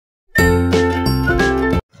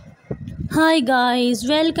Hi guys,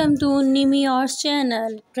 welcome to Nimii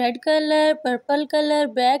channel. Red color, purple color,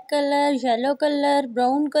 black color, yellow color,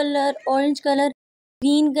 brown color, orange color,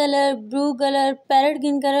 green color, blue color, parrot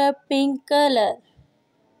green color, pink color.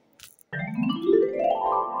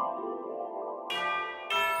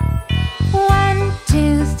 1,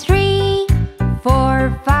 2, 3,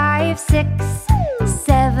 4, 5, 6,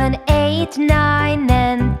 7, 8, 9,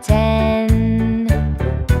 and 10.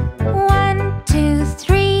 1, 2,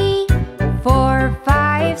 3, 4,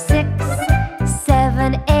 5, 6,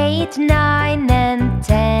 7, 8, 9, and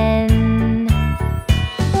 10.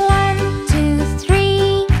 1, 2,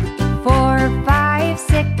 3, 4, 5,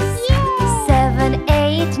 6, 7,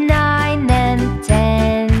 8, 9, and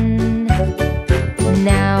 10.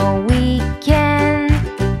 Now we can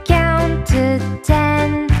count to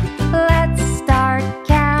 10. Let's start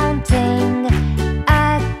counting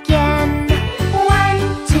again.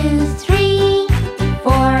 1, 2, 3,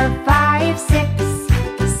 4, 5, 6,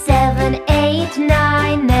 7, 8,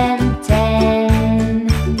 9, and 10.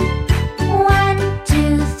 1,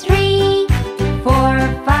 2, 3, 4,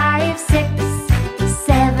 5, 6,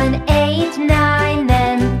 7, 8, 9,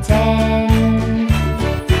 and 10.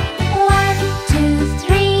 1, 2,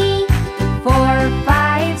 3, 4,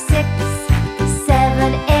 5, 6,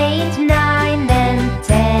 7, 8, 9, and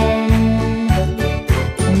 10.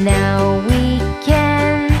 Now we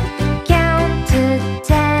can count to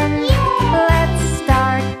 10. Let's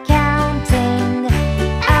start counting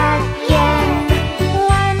again.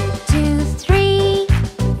 1, 2, 3,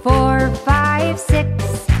 4, 5, 6,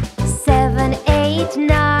 7, 8,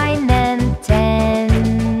 9, and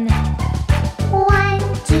 10. 1,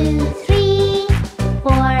 2, 3,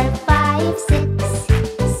 4, 5, 6,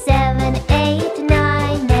 7, 8,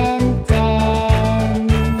 9, and 10.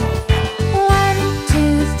 1,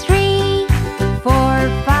 2, 3, 4,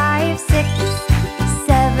 5, 6,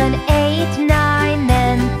 7, 8, 9,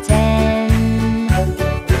 and 10.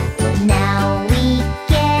 Now we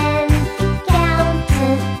can count to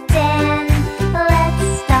 10. Let's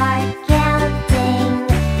start counting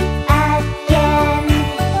again.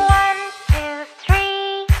 1, 2,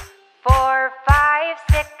 3, 4, 5,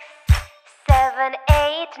 6, 7,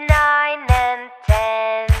 8, 9, and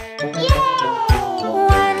 10. Yay!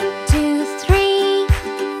 1, 2, 3,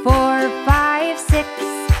 4, 5, 6,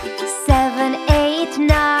 7, 8,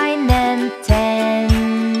 9, and 10.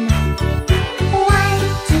 1,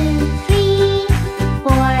 2, 3,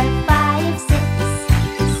 4, 5, 6,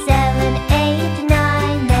 7, 8,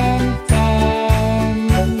 9, and 10.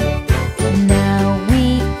 Now we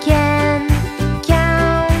can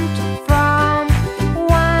count from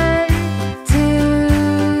 1 to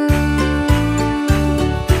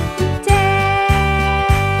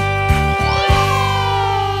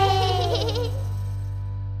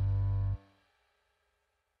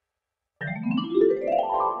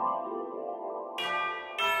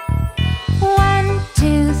 1,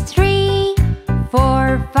 2, 3,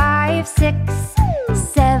 4, 5, 6,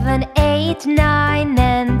 7, 8, 9,